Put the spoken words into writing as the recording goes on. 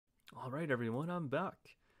Alright everyone, I'm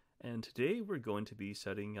back. And today we're going to be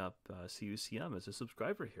setting up CUCM as a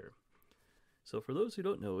subscriber here. So for those who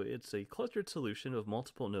don't know, it's a clustered solution of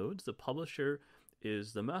multiple nodes. The publisher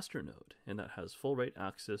is the master node, and that has full write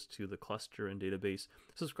access to the cluster and database.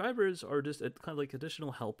 Subscribers are just kind of like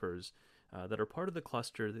additional helpers that are part of the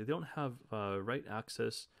cluster. They don't have write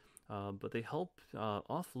access, but they help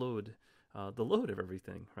offload the load of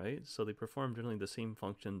everything, right? So they perform generally the same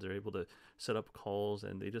functions. They're able to set up calls,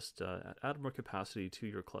 and they just add more capacity to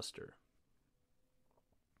your cluster.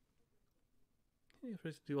 Okay,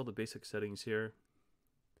 let's do all the basic settings here.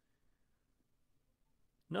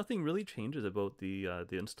 Nothing really changes about the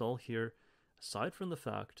install here, aside from the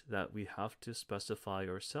fact that we have to specify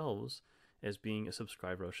ourselves as being a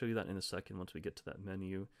subscriber. I'll show you that in a second once we get to that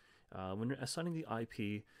menu. When you're assigning the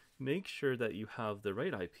IP, make sure that you have the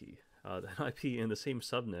right IP. That IP in the same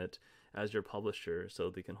subnet as your publisher, so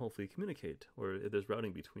they can hopefully communicate, or if there's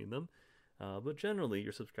routing between them. But generally,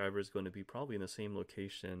 your subscriber is going to be probably in the same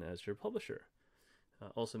location as your publisher.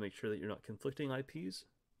 Also, make sure that you're not conflicting IPs.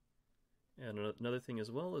 And another thing as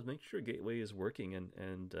well is make sure gateway is working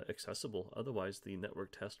and accessible. Otherwise, the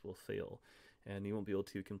network test will fail, and you won't be able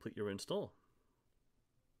to complete your install.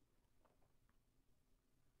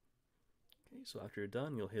 Okay, so after you're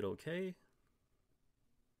done, you'll hit OK.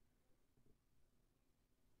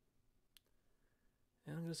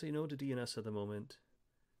 And I'm going to say no to DNS at the moment.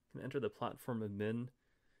 You can enter the platform admin.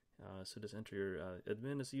 So just enter your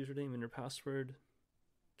admin as the username and your password.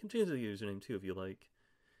 You can change the username too if you like.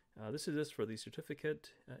 This is just for the certificate.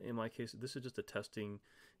 In my case, this is just a testing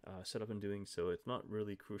setup and doing, so it's not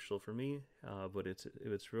really crucial for me, but if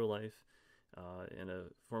it's real life and a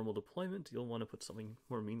formal deployment, you'll want to put something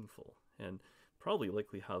more meaningful and probably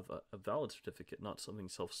likely have a valid certificate, not something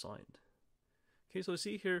self-signed. Okay, so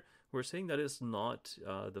see here, we're saying that it's not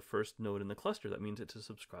the first node in the cluster. That means it's a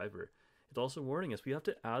subscriber. It's also warning us we have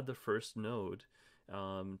to add the first node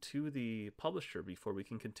to the publisher before we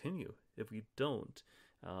can continue. If we don't,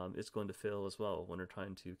 it's going to fail as well when we're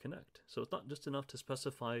trying to connect. So it's not just enough to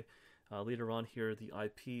specify later on here the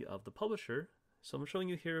IP of the publisher. So I'm showing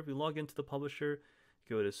you here, if we log into the publisher,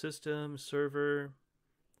 go to System, Server,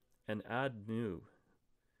 and Add New.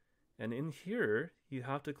 And in here, you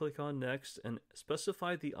have to click on Next and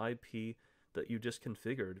specify the IP that you just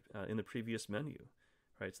configured in the previous menu.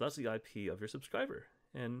 Right, so that's the IP of your subscriber.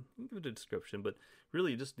 And you can give it a description, but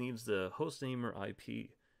really it just needs the host name or IP,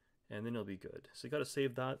 and then you'll be good. So you got to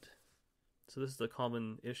save that. So this is the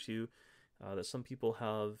common issue that some people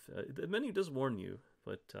have. The menu does warn you,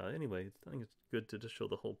 but anyway, I think it's good to just show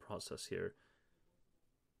the whole process here.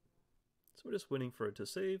 So we're just waiting for it to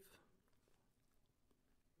save.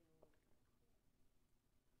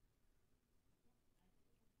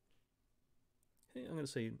 Okay, I'm going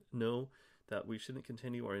to say no, that we shouldn't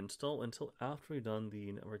continue our install until after we've done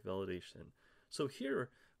the network validation. So here,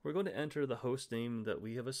 we're going to enter the host name that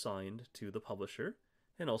we have assigned to the publisher,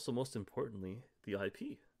 and also most importantly, the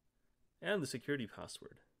IP and the security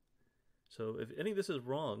password. So if any of this is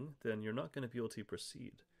wrong, then you're not going to be able to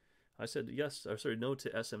proceed. I said yes, or sorry, no to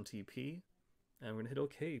SMTP, and we're going to hit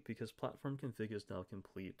OK because platform config is now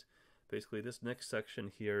complete. Basically, this next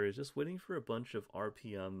section here is just waiting for a bunch of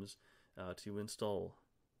RPMs to install.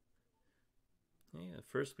 Yeah,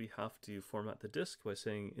 first we have to format the disk by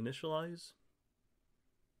saying initialize.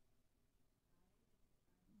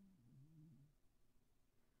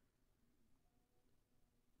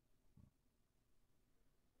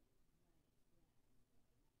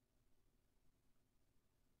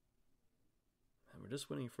 And we're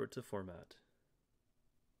just waiting for it to format.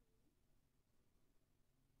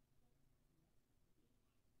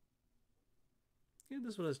 Yeah,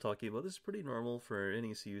 this is what I was talking about. This is pretty normal for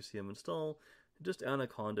any CUCM install. Just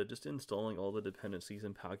Anaconda, just installing all the dependencies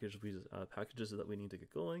and packages that we need to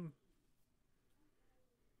get going.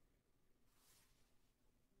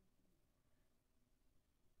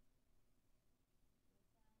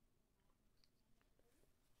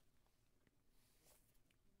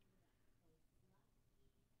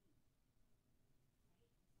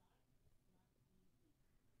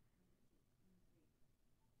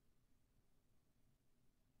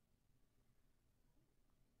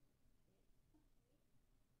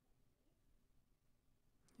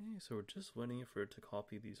 Okay, so we're just waiting for it to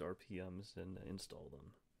copy these RPMs and install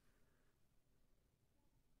them.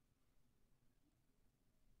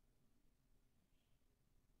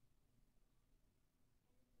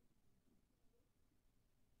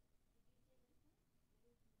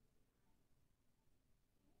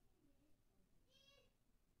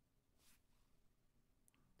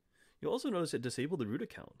 You'll also notice it disabled the root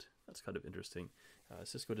account. That's kind of interesting.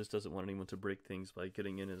 Cisco just doesn't want anyone to break things by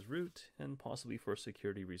getting in as root, and possibly for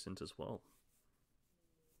security reasons as well.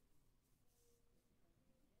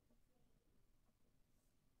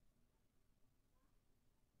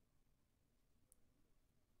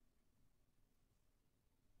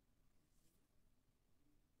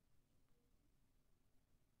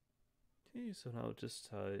 Okay, so now just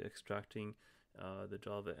extracting the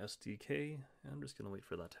Java SDK. I'm just going to wait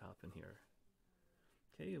for that to happen here.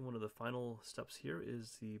 Okay, and one of the final steps here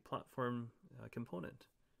is the platform component.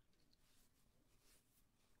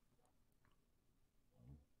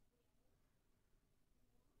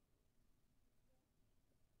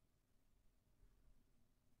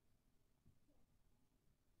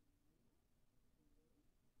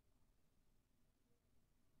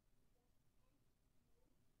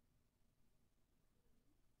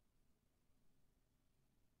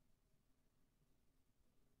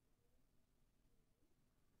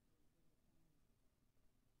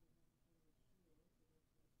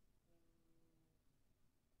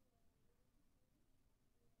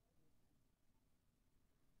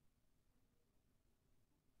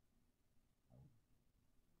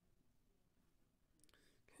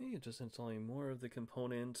 Okay, just installing more of the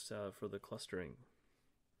components for the clustering.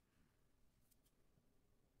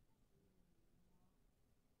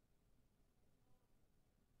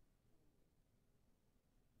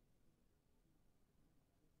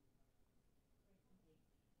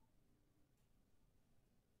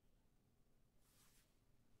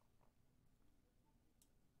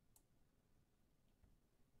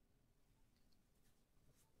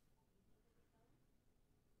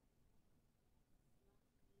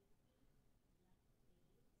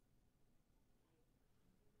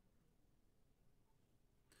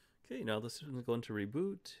 Okay, now this is going to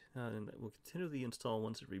reboot, and we'll continue the install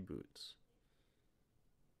once it reboots.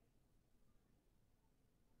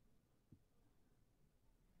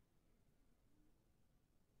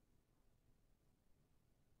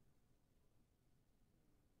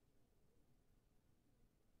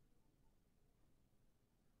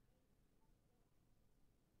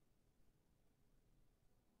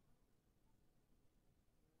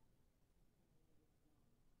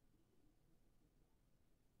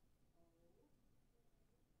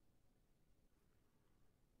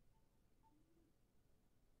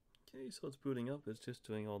 Okay, so it's booting up. It's just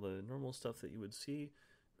doing all the normal stuff that you would see,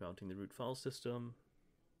 mounting the root file system.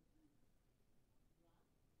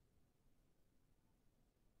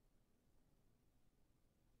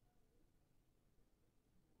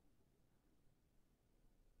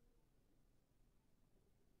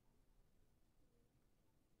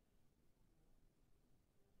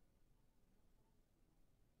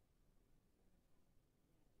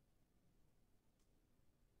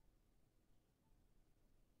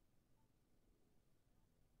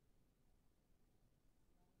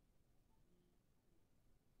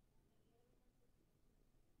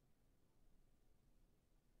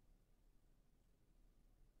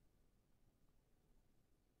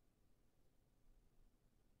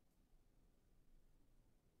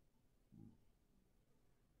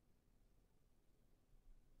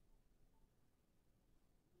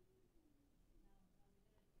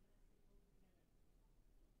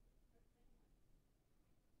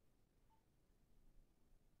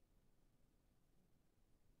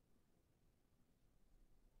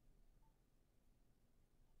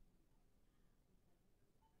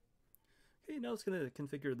 Okay, now it's going to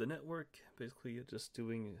configure the network, basically just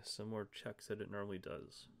doing some more checks that it normally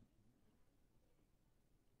does.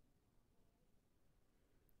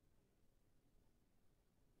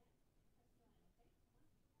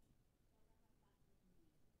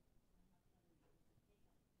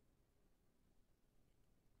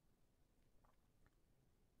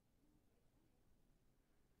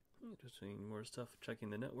 Just doing more stuff, checking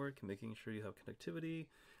the network, making sure you have connectivity.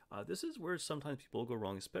 This is where sometimes people go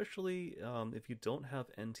wrong, especially if you don't have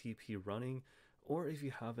NTP running, or if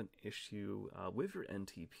you have an issue with your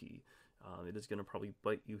NTP. It is going to probably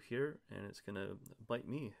bite you here, and it's going to bite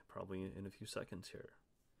me probably in a few seconds here.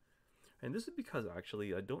 And this is because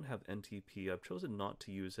actually I don't have NTP. I've chosen not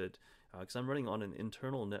to use it because I'm running on an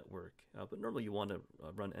internal network. But normally you want to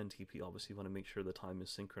run NTP. Obviously you want to make sure the time is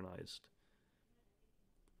synchronized.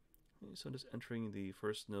 Okay, so I'm just entering the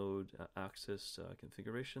first node access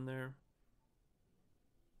configuration there.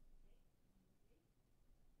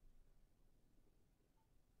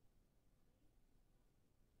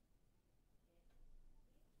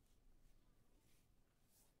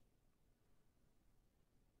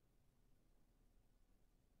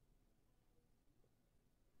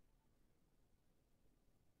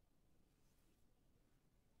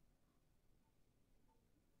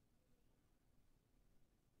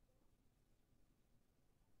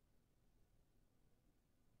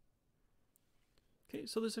 Okay,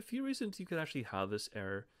 so there's a few reasons you could actually have this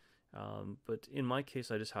error, but in my case,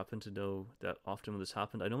 I just happen to know that often when this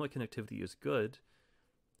happened, I know my connectivity is good.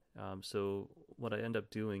 So what I end up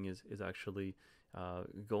doing is actually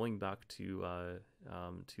going back to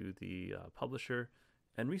the publisher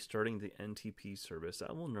and restarting the NTP service.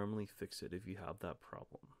 That will normally fix it if you have that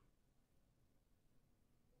problem.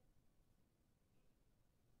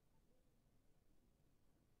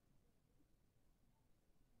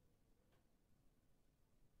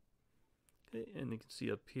 Okay, and you can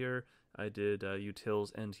see up here, I did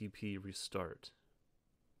utils NTP restart.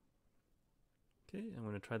 Okay, I'm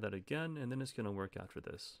going to try that again, and then it's going to work after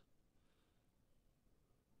this.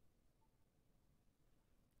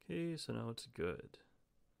 Okay, so now it's good.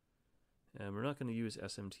 And we're not going to use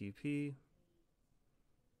SMTP.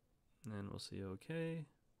 And we'll see OK.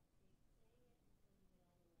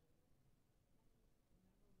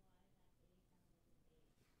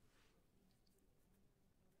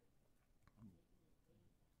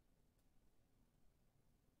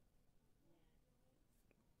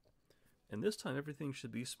 And this time everything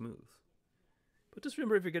should be smooth. But just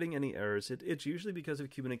remember, if you're getting any errors, it's usually because of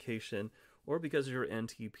communication or because of your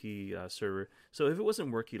NTP server. So if it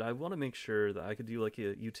wasn't working, I want to make sure that I could do like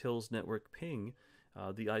a utils network ping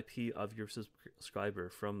the IP of your subscriber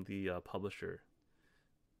from the publisher.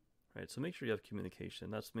 Right, so make sure you have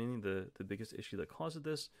communication. That's mainly the biggest issue that causes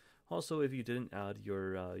this. Also, if you didn't add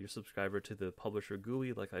your subscriber to the publisher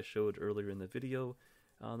GUI like I showed earlier in the video,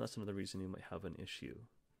 that's another reason you might have an issue.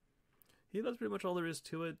 Yeah, that's pretty much all there is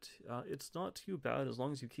to it. It's not too bad as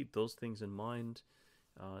long as you keep those things in mind.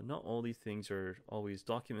 Not all these things are always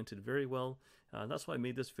documented very well. That's why I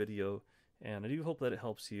made this video, and I do hope that it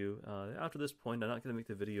helps you. After this point, I'm not going to make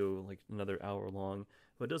the video like another hour long,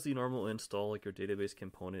 but it does the normal install, like your database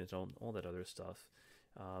component and all that other stuff.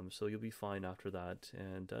 So you'll be fine after that,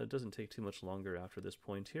 and it doesn't take too much longer after this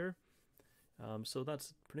point here. So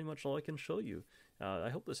that's pretty much all I can show you.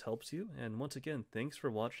 I hope this helps you, and once again, thanks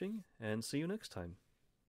for watching, and see you next time.